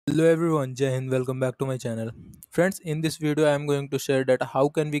Hello everyone, Jai Hind, welcome back to my channel. Friends, in this video I am going to share that how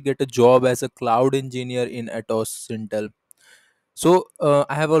can we get a job as a cloud engineer in Atos Syntel.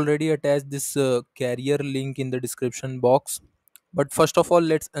 I have already attached this career link in the description box. But first of all,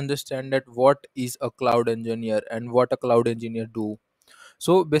 let's understand that what is a cloud engineer and what a cloud engineer do.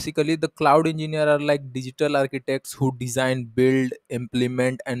 So basically the cloud engineer are like digital architects who design, build,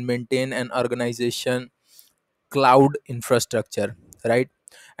 implement and maintain an organization cloud infrastructure, right?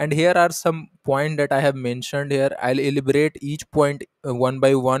 And here are some point that I have mentioned here. I'll elaborate each point one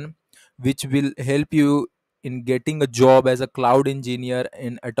by one, which will help you in getting a job as a cloud engineer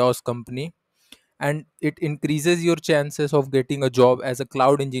in Atos company, and it increases your chances of getting a job as a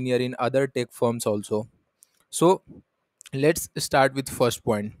cloud engineer in other tech firms also. So let's start with first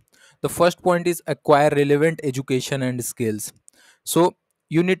point. The first point is acquire relevant education and skills. So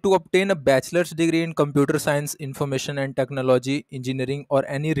you need to obtain a bachelor's degree in computer science, information and technology, engineering or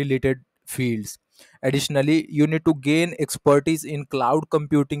any related fields. Additionally, you need to gain expertise in cloud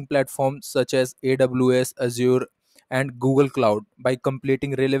computing platforms such as AWS, Azure and Google Cloud by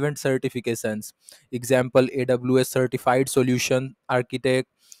completing relevant certifications. Example: AWS certified solution architect,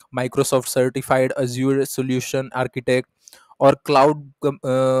 Microsoft certified Azure solution architect, or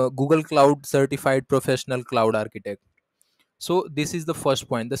Google Cloud certified professional cloud architect. So this is the first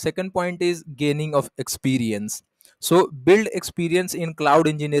point. The second point is gaining of experience. So build experience in cloud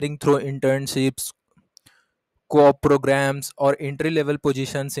engineering through internships, co-op programs or entry level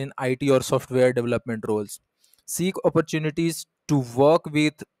positions in IT or software development roles. Seek opportunities to work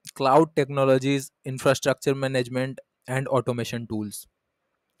with cloud technologies, infrastructure management and automation tools.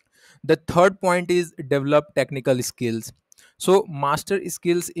 The third point is develop technical skills. So master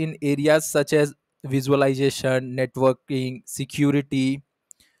skills in areas such as visualization, networking, security.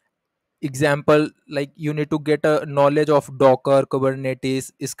 Example, like you need to get a knowledge of Docker,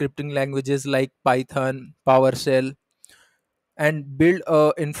 Kubernetes, scripting languages like Python, PowerShell, and build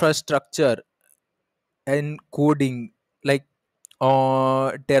a infrastructure and coding like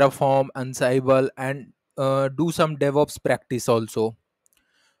Terraform, Ansible, and do some DevOps practice also.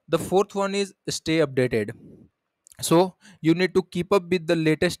 The fourth one is stay updated. So you need to keep up with the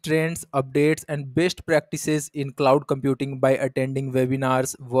latest trends, updates and best practices in cloud computing by attending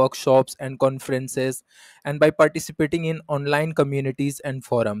webinars, workshops and conferences, and by participating in online communities and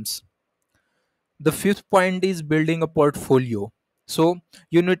forums. The fifth point is building a portfolio. So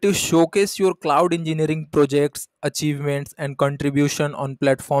you need to showcase your cloud engineering projects, achievements and contribution on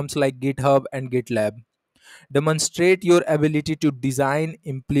platforms like GitHub and GitLab. Demonstrate your ability to design,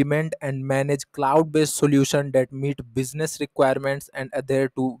 implement, and manage cloud based solutions that meet business requirements and adhere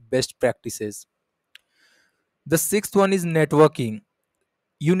to best practices. The sixth one is networking.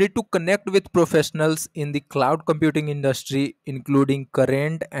 You need to connect with professionals in the cloud computing industry, including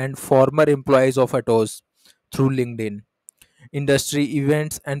current and former employees of Atos, through LinkedIn, industry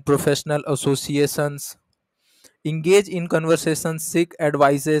events, and professional associations. Engage in conversations, seek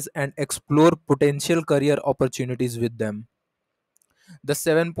advices, and explore potential career opportunities with them. The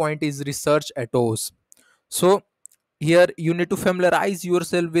seventh point is research Atos. So here you need to familiarize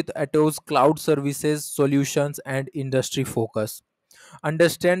yourself with Atos cloud services, solutions, and industry focus.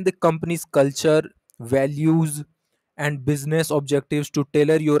 Understand the company's culture, values, and business objectives to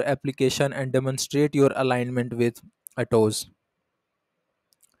tailor your application and demonstrate your alignment with Atos.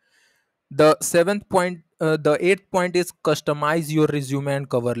 The eighth point is customize your resume and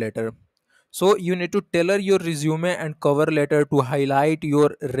cover letter. So you need to tailor your resume and cover letter to highlight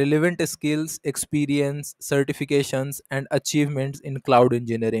your relevant skills, experience, certifications, and achievements in cloud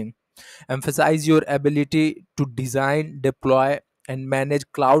engineering. Emphasize your ability to design, deploy, and manage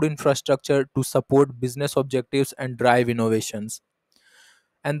cloud infrastructure to support business objectives and drive innovations.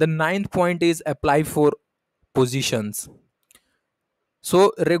 And the ninth point is apply for positions.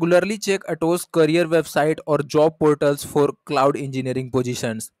 So regularly check Atos career website or job portals for cloud engineering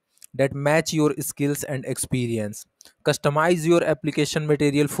positions that match your skills and experience. Customize your application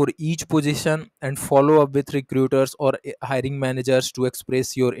material for each position and follow up with recruiters or hiring managers to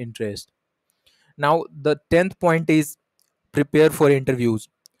express your interest. Now the 10th point is prepare for interviews.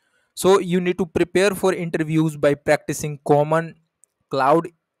 So you need to prepare for interviews by practicing common cloud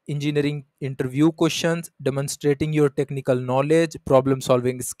engineering interview questions, demonstrating your technical knowledge, problem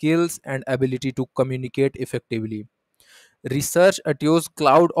solving skills, and ability to communicate effectively. Research at your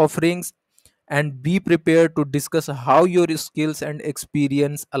cloud offerings and be prepared to discuss how your skills and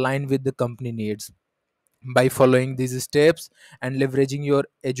experience align with the company needs. By following these steps and leveraging your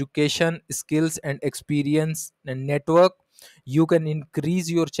education, skills, and experience and network, you can increase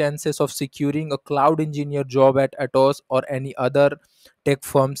your chances of securing a cloud engineer job at Atos or any other tech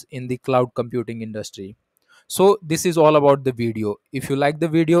firms in the cloud computing industry. So this is all about the video. If you like the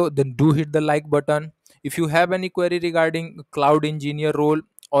video, then do hit the like button. If you have any query regarding cloud engineer role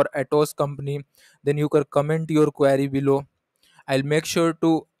or Atos company, then you can comment your query below. I'll make sure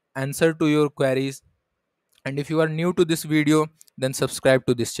to answer to your queries. And if you are new to this video, then subscribe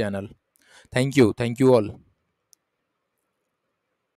to this channel. Thank you. Thank you all.